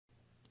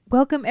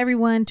Welcome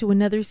everyone to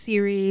another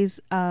series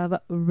of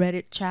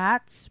Reddit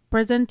chats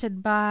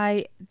presented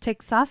by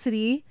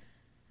Texosity,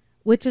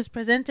 which is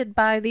presented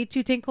by the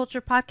Two Tank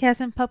Culture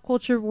Podcast and Pop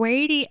Culture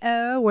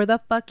Radio. Where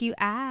the fuck you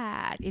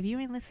at? If you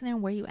ain't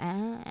listening, where you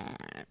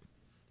at?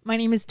 My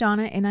name is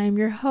Donna and I am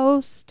your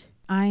host.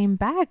 I am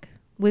back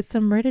with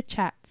some Reddit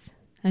chats.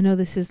 I know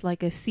this is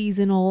like a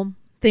seasonal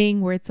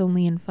thing where it's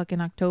only in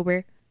fucking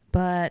October,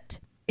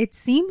 but it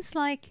seems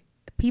like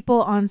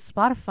people on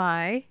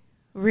Spotify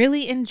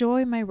really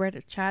enjoy my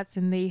Reddit chats,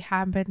 and they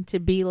happen to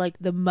be like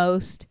the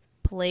most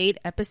played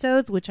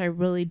episodes, which I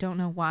really don't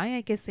know why. I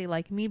guess they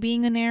like me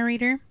being a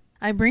narrator.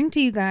 I bring to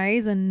you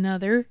guys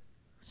another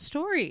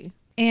story,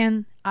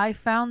 and I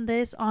found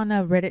this on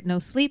a Reddit No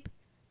Sleep.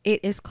 It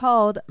is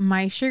called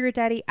My Sugar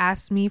Daddy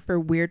Asked Me for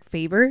Weird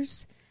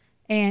Favors,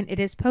 and it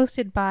is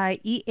posted by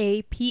EAPATBP.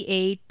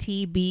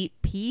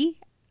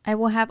 I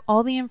will have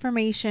all the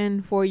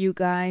information for you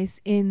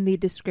guys in the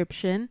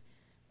description.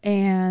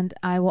 And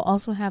I will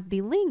also have the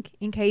link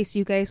in case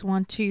you guys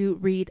want to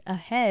read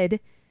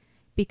ahead,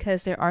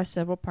 because there are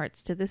several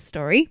parts to this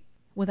story.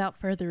 Without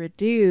further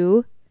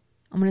ado,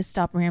 I'm going to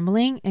stop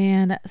rambling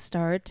and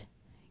start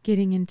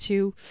getting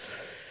into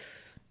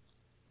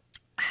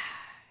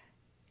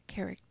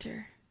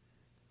character.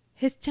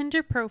 His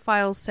Tinder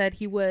profile said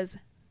he was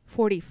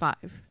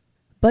 45,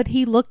 but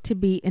he looked to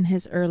be in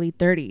his early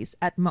 30s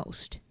at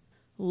most.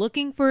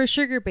 Looking for a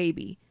sugar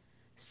baby,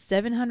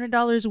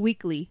 $700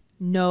 weekly,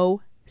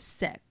 no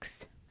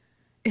sex.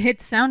 It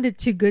sounded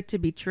too good to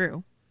be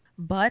true,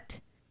 but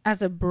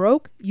as a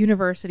broke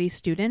university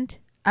student,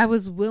 I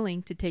was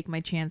willing to take my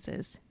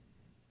chances.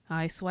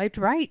 I swiped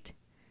right,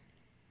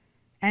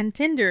 and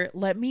Tinder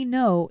let me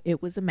know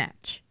it was a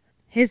match.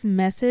 His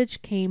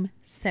message came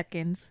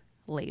seconds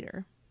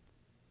later.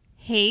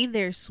 Hey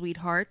there,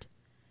 sweetheart.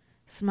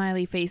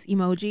 Smiley face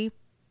emoji.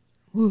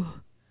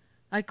 Whew.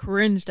 I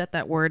cringed at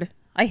that word.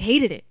 I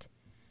hated it.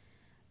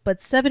 But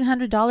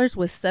 $700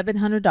 was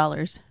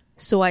 $700.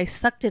 So I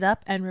sucked it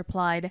up and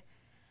replied,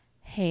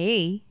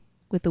 hey,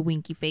 with a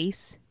winky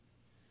face.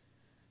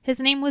 His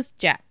name was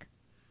Jack,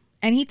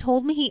 and he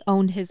told me he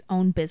owned his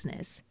own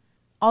business,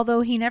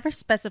 although he never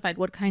specified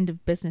what kind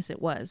of business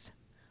it was.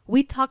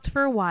 We talked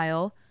for a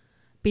while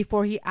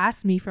before he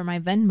asked me for my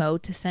Venmo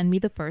to send me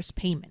the first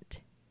payment.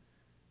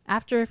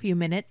 After a few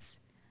minutes,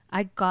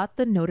 I got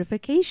the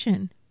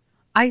notification.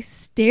 I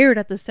stared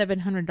at the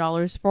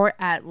 $700 for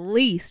at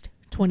least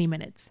 20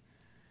 minutes.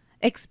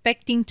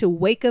 Expecting to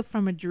wake up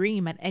from a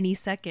dream at any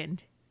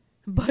second.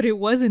 But it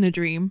wasn't a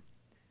dream.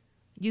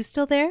 You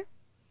still there?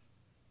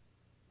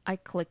 I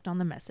clicked on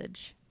the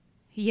message.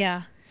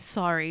 Yeah,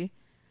 sorry.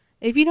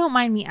 If you don't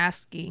mind me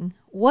asking,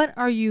 what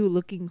are you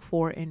looking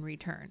for in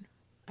return?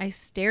 I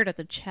stared at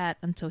the chat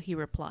until he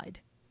replied.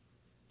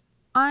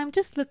 I'm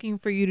just looking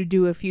for you to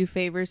do a few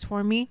favors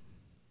for me.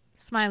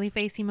 Smiley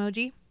face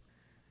emoji.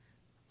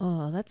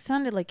 Oh, that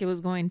sounded like it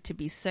was going to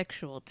be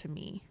sexual to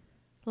me.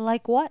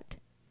 Like what?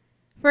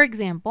 For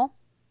example,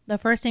 the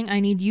first thing I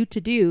need you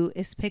to do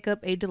is pick up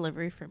a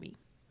delivery for me.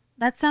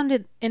 That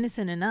sounded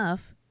innocent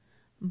enough,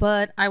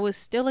 but I was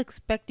still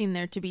expecting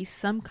there to be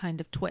some kind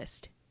of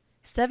twist.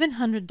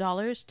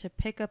 $700 to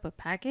pick up a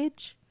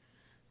package?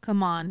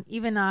 Come on,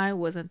 even I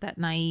wasn't that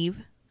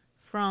naive.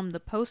 From the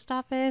post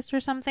office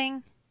or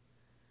something?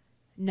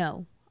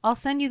 No, I'll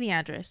send you the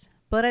address,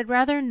 but I'd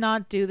rather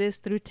not do this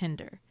through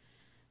Tinder.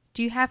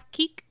 Do you have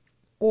Keek?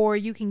 Or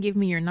you can give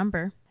me your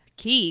number.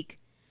 Keek?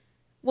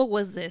 What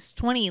was this,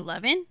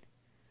 2011?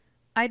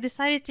 I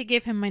decided to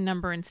give him my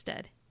number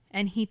instead,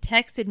 and he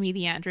texted me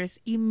the address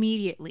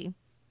immediately,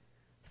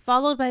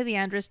 followed by the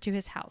address to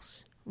his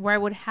house, where I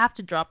would have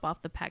to drop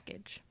off the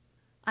package.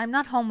 I'm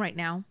not home right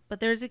now, but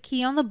there's a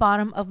key on the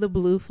bottom of the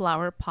blue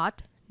flower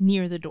pot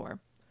near the door.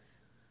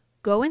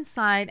 Go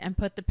inside and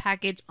put the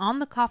package on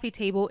the coffee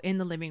table in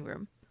the living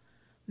room.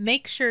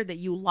 Make sure that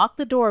you lock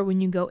the door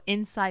when you go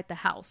inside the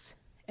house,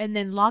 and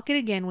then lock it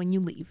again when you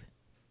leave.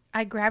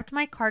 I grabbed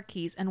my car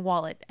keys and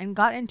wallet and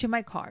got into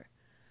my car,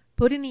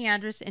 putting the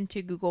address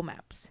into Google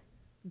Maps.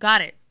 Got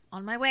it.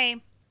 On my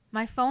way.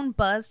 My phone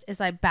buzzed as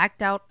I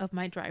backed out of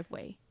my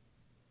driveway.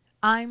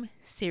 I'm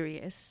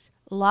serious.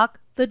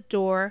 Lock the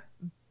door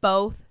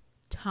both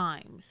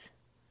times.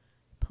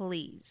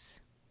 Please.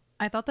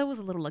 I thought that was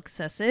a little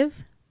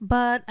excessive,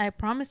 but I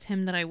promised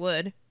him that I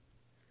would.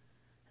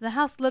 The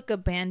house looked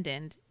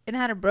abandoned. It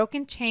had a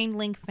broken chain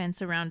link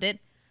fence around it,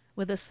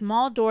 with a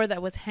small door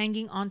that was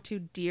hanging onto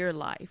dear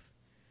life.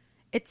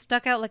 It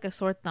stuck out like a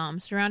sore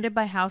thumb, surrounded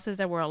by houses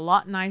that were a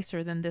lot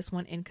nicer than this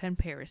one in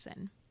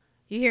comparison.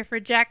 You here for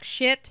jack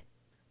shit?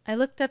 I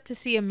looked up to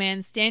see a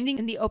man standing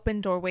in the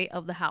open doorway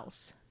of the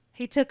house.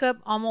 He took up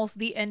almost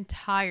the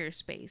entire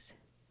space,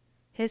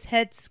 his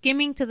head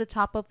skimming to the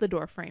top of the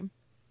doorframe.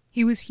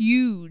 He was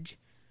huge,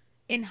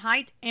 in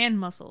height and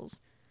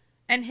muscles,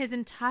 and his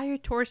entire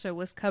torso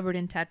was covered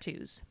in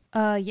tattoos.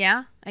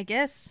 Yeah, I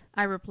guess,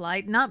 I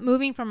replied, not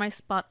moving from my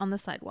spot on the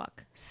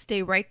sidewalk.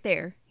 Stay right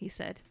there, he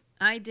said.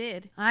 I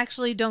did. I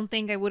actually don't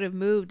think I would have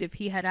moved if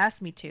he had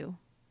asked me to.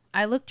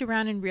 I looked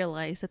around and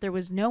realized that there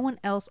was no one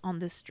else on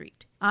this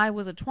street. I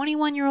was a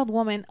 21-year-old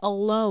woman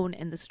alone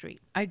in the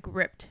street. I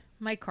gripped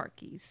my car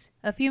keys.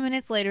 A few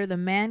minutes later, the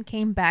man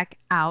came back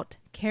out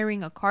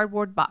carrying a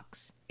cardboard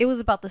box. It was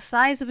about the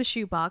size of a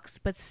shoebox,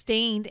 but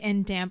stained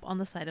and damp on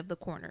the side of the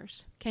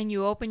corners. "Can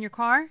you open your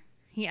car?"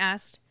 he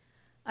asked.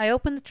 I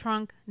opened the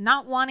trunk,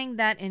 not wanting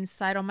that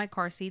inside on my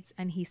car seats,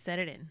 and he set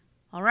it in.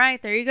 "All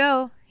right, there you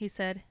go," he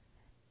said.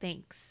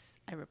 "Thanks,"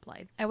 I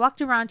replied. I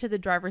walked around to the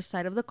driver's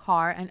side of the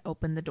car and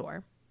opened the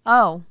door.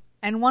 "Oh,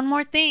 and one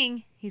more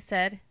thing," he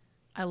said.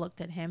 I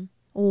looked at him.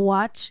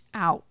 "Watch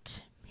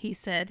out," he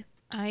said.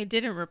 I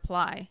didn't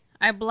reply.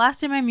 I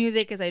blasted my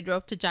music as I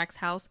drove to Jack's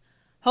house,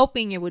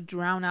 hoping it would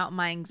drown out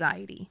my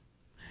anxiety.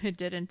 It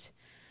didn't.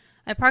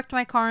 I parked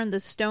my car in the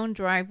stone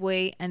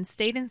driveway and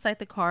stayed inside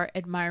the car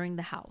admiring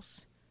the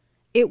house.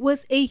 It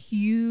was a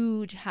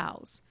huge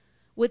house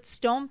with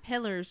stone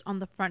pillars on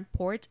the front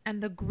porch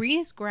and the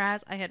greenest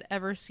grass I had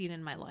ever seen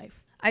in my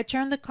life. I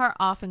turned the car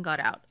off and got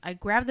out. I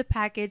grabbed the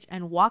package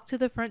and walked to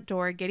the front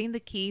door, getting the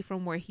key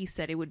from where he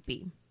said it would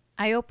be.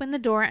 I opened the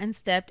door and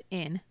stepped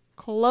in,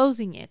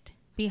 closing it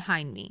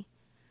behind me.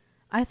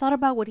 I thought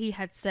about what he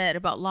had said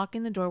about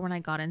locking the door when I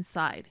got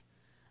inside.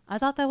 I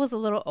thought that was a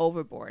little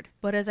overboard,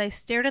 but as I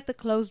stared at the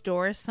closed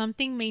door,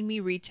 something made me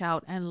reach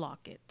out and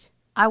lock it.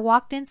 I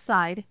walked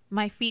inside,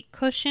 my feet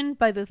cushioned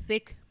by the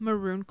thick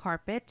maroon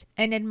carpet,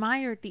 and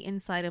admired the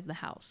inside of the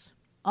house.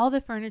 All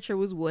the furniture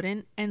was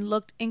wooden and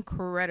looked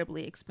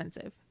incredibly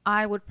expensive.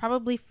 I would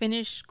probably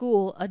finish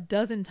school a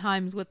dozen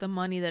times with the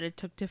money that it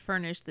took to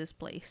furnish this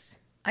place.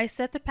 I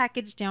set the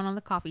package down on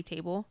the coffee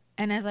table,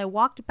 and as I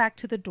walked back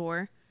to the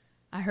door,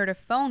 I heard a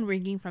phone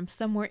ringing from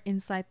somewhere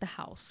inside the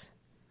house.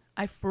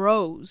 I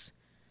froze.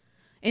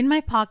 In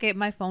my pocket,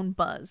 my phone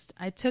buzzed.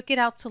 I took it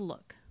out to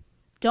look.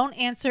 "Don't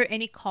answer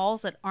any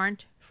calls that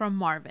aren't from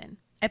Marvin."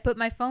 I put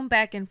my phone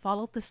back and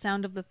followed the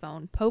sound of the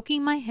phone,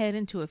 poking my head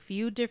into a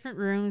few different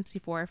rooms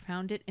before I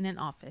found it in an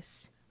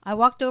office. I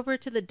walked over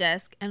to the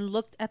desk and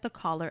looked at the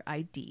caller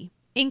ID.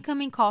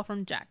 Incoming call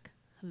from Jack.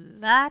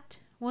 That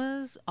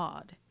was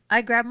odd.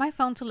 I grabbed my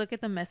phone to look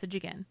at the message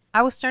again.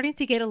 I was starting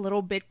to get a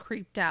little bit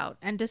creeped out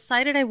and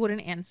decided I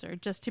wouldn't answer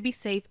just to be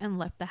safe and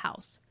left the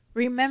house,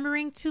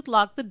 remembering to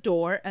lock the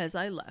door as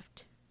I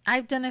left.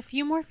 I've done a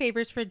few more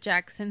favors for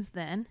Jack since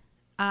then.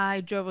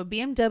 I drove a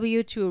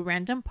BMW to a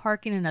random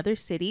park in another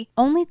city,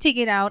 only to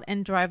get out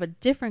and drive a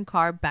different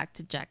car back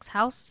to Jack's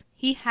house.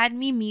 He had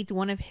me meet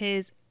one of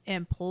his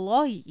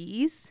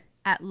employees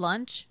at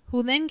lunch,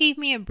 who then gave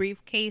me a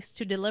briefcase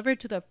to deliver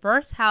to the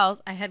first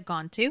house I had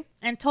gone to,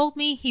 and told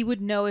me he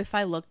would know if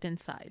I looked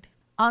inside.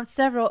 On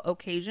several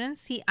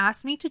occasions, he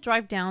asked me to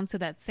drive down to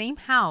that same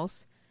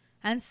house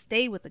and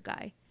stay with the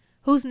guy,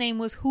 whose name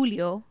was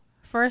Julio,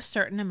 for a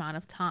certain amount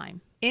of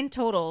time. In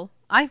total,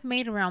 I've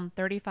made around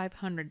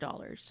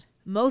 $3,500.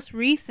 Most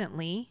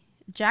recently,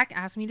 Jack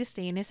asked me to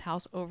stay in his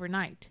house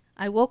overnight.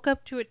 I woke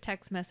up to a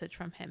text message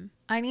from him.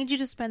 "I need you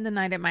to spend the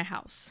night at my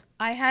house."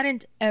 I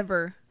hadn't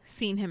ever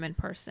seen him in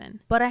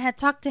person, but I had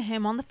talked to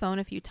him on the phone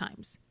a few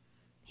times.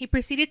 He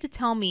proceeded to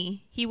tell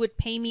me he would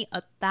pay me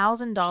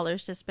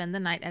 $1,000 to spend the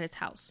night at his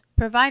house,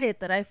 provided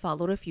that I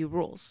followed a few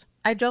rules.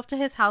 I drove to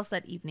his house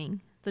that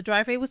evening. The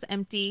driveway was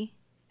empty,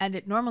 and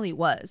it normally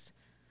was,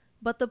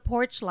 but the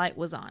porch light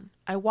was on.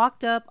 I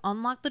walked up,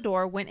 unlocked the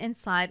door, went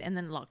inside, and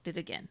then locked it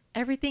again.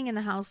 Everything in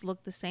the house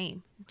looked the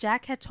same.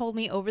 Jack had told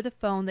me over the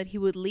phone that he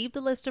would leave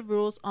the list of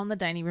rules on the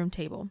dining room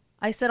table.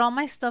 I set all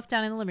my stuff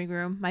down in the living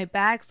room. My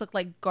bags looked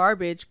like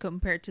garbage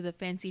compared to the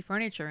fancy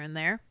furniture in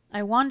there.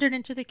 I wandered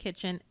into the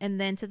kitchen and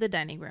then to the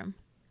dining room.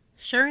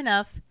 Sure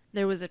enough,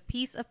 there was a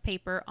piece of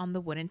paper on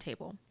the wooden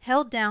table,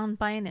 held down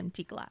by an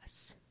empty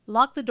glass.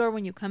 "Lock the door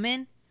when you come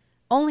in.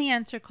 Only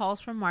answer calls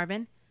from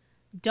Marvin.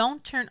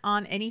 Don't turn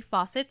on any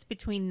faucets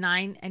between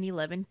 9 and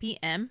 11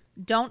 p.m.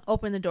 Don't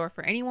open the door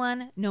for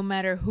anyone, no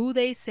matter who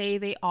they say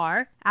they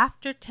are,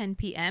 after 10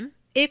 p.m.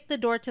 If the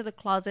door to the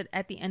closet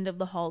at the end of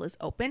the hall is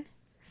open,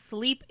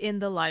 sleep in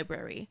the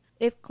library.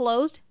 If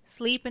closed,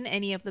 sleep in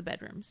any of the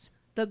bedrooms.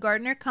 The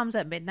gardener comes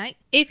at midnight.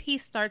 If he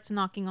starts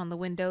knocking on the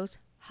windows,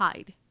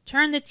 hide.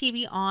 Turn the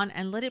TV on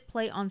and let it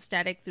play on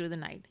static through the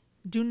night.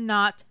 Do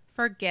not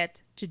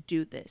forget to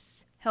do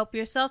this. Help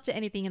yourself to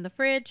anything in the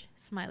fridge,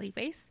 smiley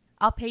face.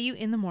 I'll pay you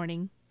in the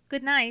morning.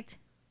 Good night."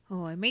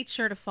 Oh, I made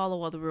sure to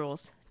follow all the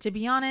rules. To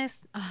be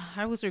honest,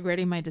 I was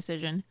regretting my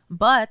decision.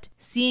 But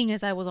seeing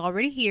as I was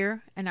already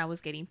here and I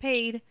was getting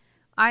paid,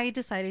 I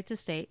decided to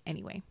stay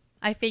anyway.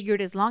 I figured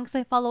as long as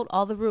I followed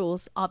all the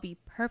rules, I'll be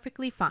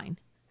perfectly fine.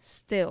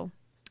 Still,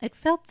 it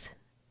felt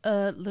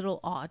a little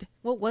odd.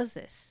 What was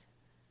this?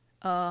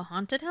 A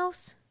haunted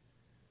house?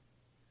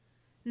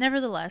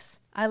 Nevertheless,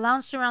 I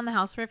lounged around the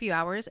house for a few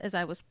hours as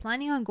I was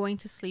planning on going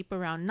to sleep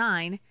around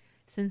 9,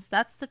 since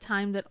that's the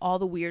time that all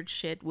the weird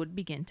shit would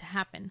begin to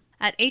happen.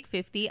 At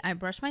 8:50, I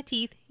brushed my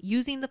teeth,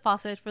 using the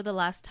faucet for the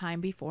last time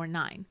before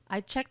 9.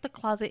 I checked the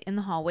closet in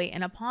the hallway,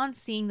 and upon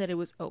seeing that it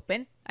was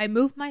open, I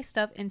moved my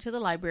stuff into the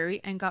library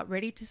and got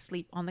ready to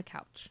sleep on the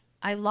couch.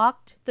 I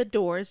locked the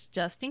doors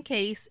just in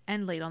case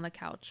and laid on the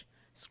couch,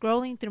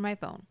 scrolling through my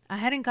phone. I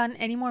hadn't gotten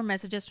any more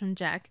messages from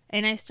Jack,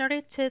 and I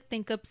started to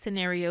think up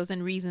scenarios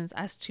and reasons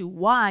as to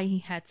why he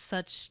had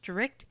such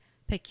strict,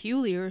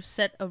 peculiar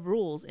set of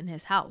rules in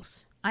his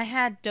house. I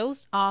had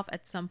dozed off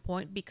at some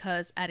point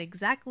because at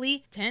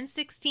exactly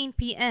 10:16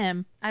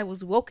 p.m., I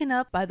was woken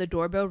up by the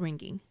doorbell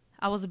ringing.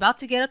 I was about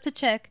to get up to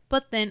check,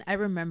 but then I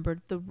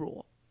remembered the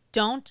rule.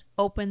 Don't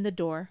open the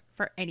door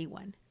for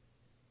anyone,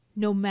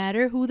 no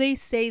matter who they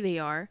say they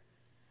are,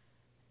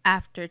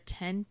 after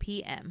 10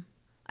 p.m.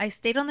 I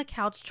stayed on the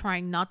couch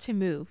trying not to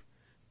move,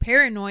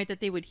 paranoid that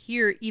they would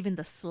hear even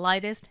the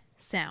slightest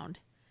sound.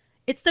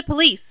 "It's the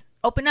police!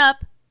 Open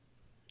up!"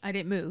 I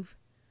didn't move.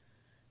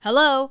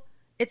 "Hello?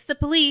 It's the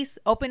police!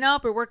 Open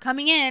up or we're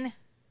coming in!"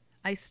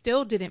 I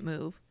still didn't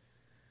move,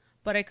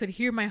 but I could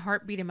hear my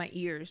heartbeat in my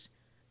ears.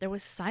 There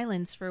was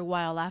silence for a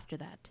while after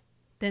that.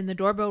 Then the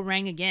doorbell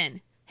rang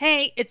again.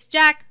 "Hey, it's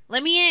Jack!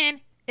 Let me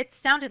in!" It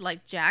sounded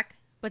like Jack,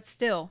 but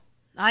still,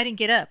 I didn't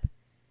get up.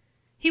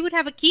 He would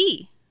have a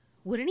key,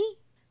 wouldn't he?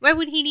 Why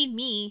would he need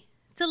me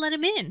to let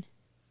him in?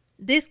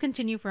 This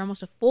continued for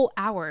almost a full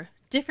hour.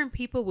 Different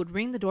people would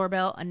ring the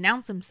doorbell,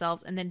 announce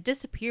themselves, and then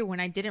disappear when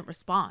I didn't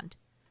respond.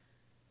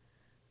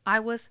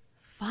 I was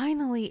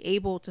finally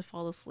able to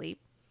fall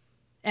asleep,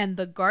 and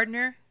the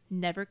gardener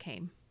never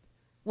came.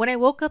 When I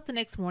woke up the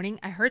next morning,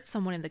 I heard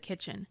someone in the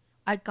kitchen.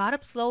 I got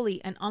up slowly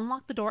and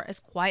unlocked the door as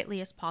quietly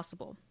as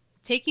possible,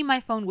 taking my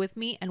phone with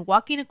me and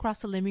walking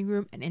across the living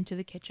room and into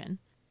the kitchen.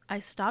 I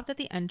stopped at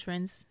the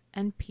entrance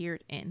and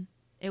peered in.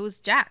 It was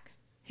Jack.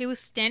 He was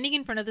standing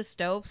in front of the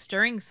stove,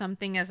 stirring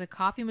something as a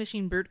coffee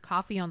machine brewed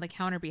coffee on the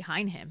counter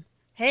behind him.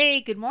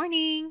 "Hey, good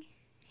morning,"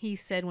 he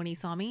said when he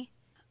saw me.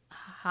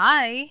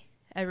 "Hi,"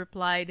 I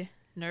replied,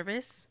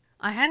 nervous.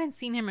 I hadn't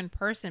seen him in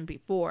person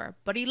before,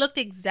 but he looked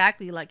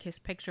exactly like his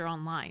picture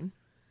online.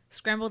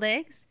 "Scrambled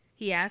eggs?"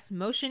 he asked,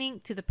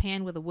 motioning to the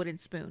pan with a wooden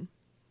spoon.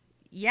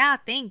 "Yeah,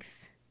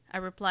 thanks," I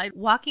replied,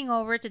 walking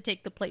over to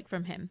take the plate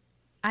from him.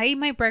 I ate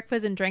my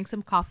breakfast and drank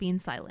some coffee in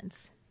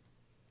silence.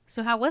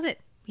 "So how was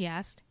it?" he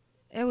asked.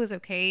 "It was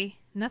okay.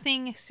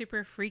 Nothing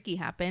super freaky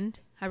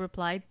happened," I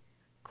replied.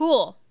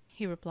 "Cool,"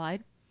 he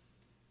replied.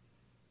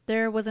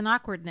 There was an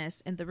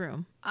awkwardness in the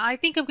room. "I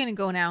think I'm gonna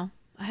go now.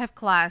 I have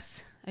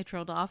class," I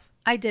trailed off.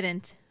 I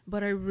didn't,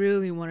 but I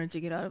really wanted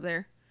to get out of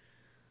there.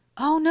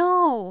 "Oh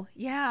no,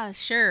 yeah,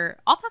 sure.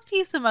 I'll talk to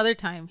you some other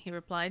time," he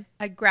replied.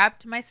 I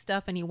grabbed my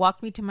stuff and he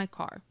walked me to my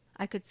car.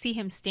 I could see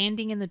him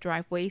standing in the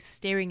driveway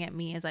staring at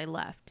me as I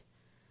left.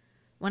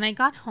 When I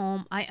got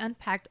home, I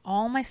unpacked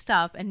all my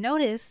stuff and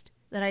noticed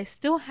that I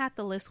still had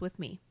the list with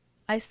me.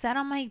 I sat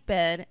on my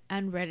bed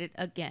and read it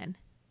again.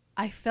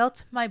 I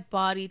felt my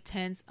body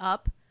tense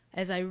up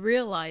as I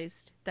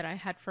realized that I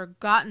had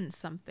forgotten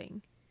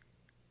something.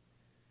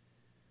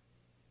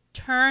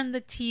 Turn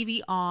the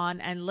TV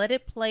on and let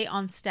it play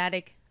on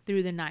static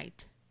through the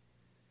night.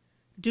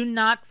 Do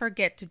not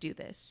forget to do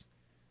this.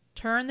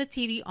 Turn the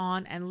TV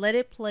on and let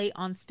it play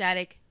on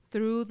static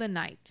through the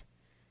night.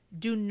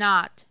 Do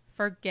not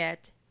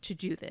forget to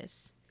do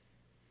this.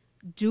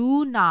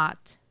 Do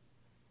not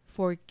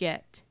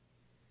forget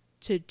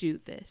to do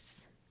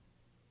this.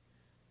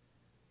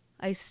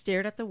 I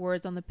stared at the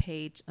words on the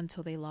page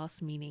until they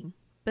lost meaning.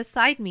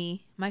 Beside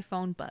me, my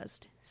phone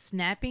buzzed,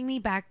 snapping me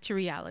back to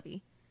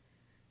reality.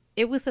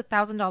 It was a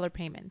 $1,000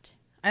 payment.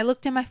 I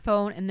looked at my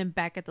phone and then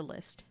back at the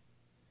list.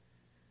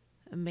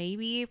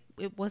 Maybe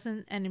it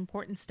wasn't an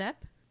important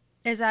step?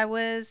 As I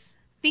was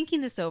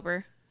thinking this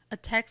over, a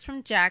text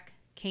from Jack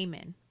came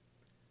in.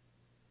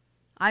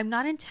 "I'm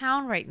not in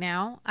town right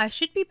now. I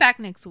should be back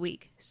next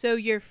week, so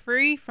you're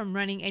free from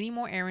running any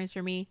more errands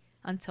for me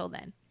until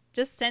then.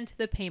 Just send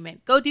the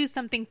payment. Go do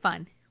something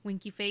fun.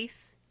 Winky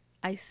face."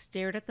 I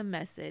stared at the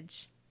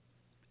message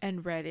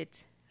and read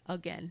it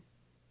again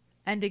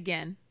and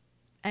again.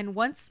 And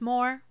once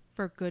more,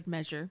 for good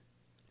measure.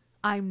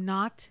 "I'm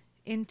not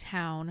in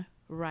town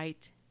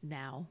right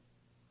now."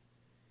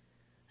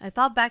 I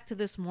thought back to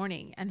this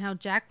morning and how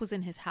Jack was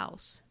in his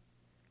house.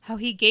 How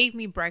he gave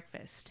me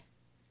breakfast.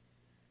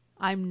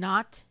 "I'm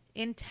not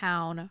in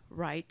town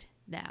right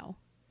now."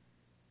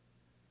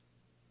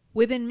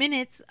 Within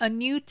minutes, a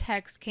new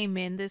text came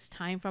in, this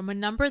time from a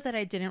number that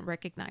I didn't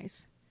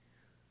recognize.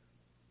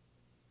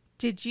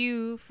 "Did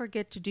you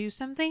forget to do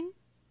something?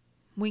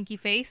 Winky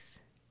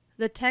face."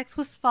 The text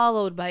was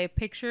followed by a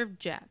picture of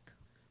Jack,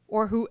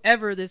 or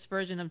whoever this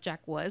version of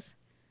Jack was,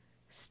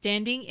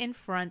 standing in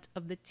front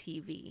of the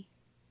TV.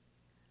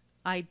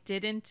 I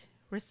didn't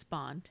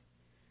respond.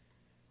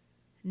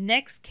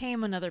 Next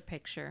came another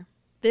picture.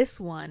 This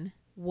one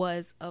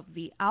was of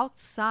the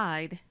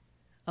outside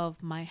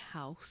of my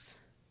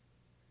house.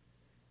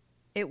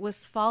 It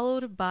was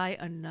followed by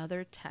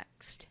another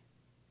text.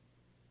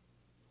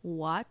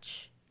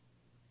 "Watch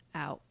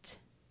out."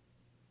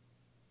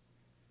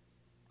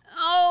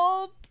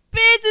 Oh,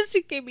 bitch,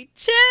 she gave me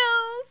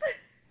chills.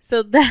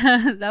 So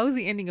that was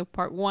the ending of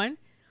part 1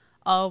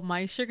 of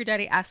my sugar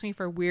daddy asked me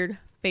for weird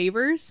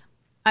favors.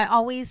 I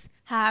always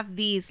have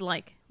these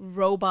like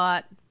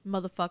robot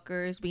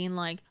motherfuckers being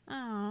like,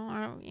 "Oh,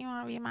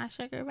 wanna be my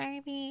sugar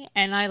baby?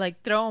 And I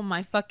like throw them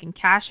my fucking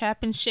Cash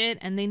App and shit,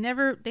 and they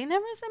never send me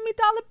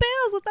dollar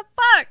bills. What the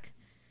fuck?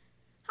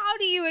 How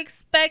do you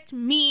expect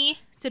me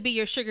to be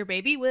your sugar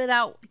baby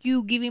without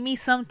you giving me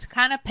some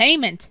kind of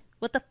payment?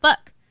 What the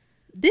fuck?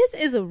 This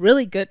is a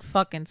really good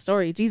fucking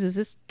story. Jesus,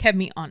 this kept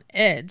me on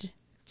edge.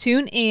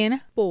 Tune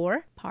in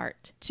for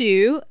part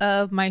 2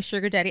 of My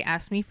Sugar Daddy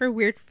Asked Me for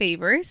Weird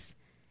Favors.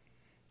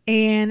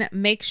 And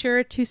make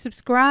sure to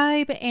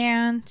subscribe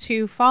and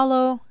to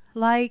follow,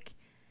 like,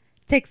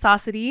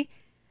 Texosity.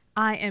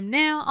 I am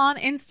now on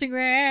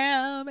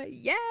Instagram.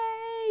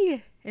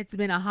 Yay! It's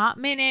been a hot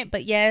minute,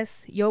 but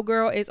yes, yo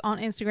girl is on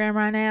Instagram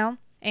right now.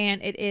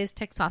 And it is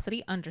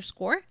Texosity_.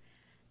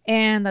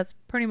 And that's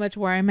pretty much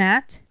where I'm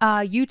at.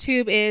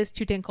 YouTube is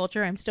 210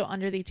 Culture. I'm still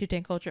under the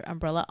 210 Culture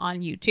umbrella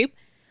on YouTube.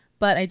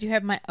 But I do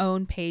have my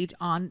own page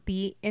on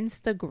the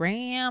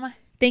Instagram.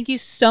 Thank you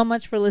so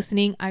much for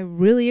listening. I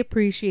really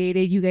appreciate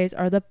it. You guys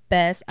are the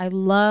best. I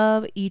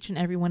love each and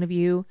every one of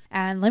you.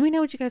 And let me know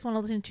what you guys want to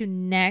listen to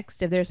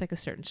next. If there's like a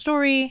certain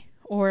story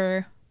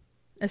or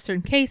a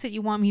certain case that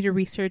you want me to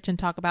research and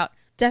talk about,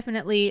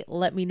 definitely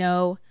let me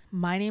know.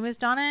 My name is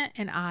Donna,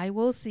 and I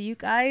will see you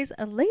guys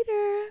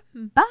later.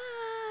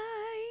 Bye.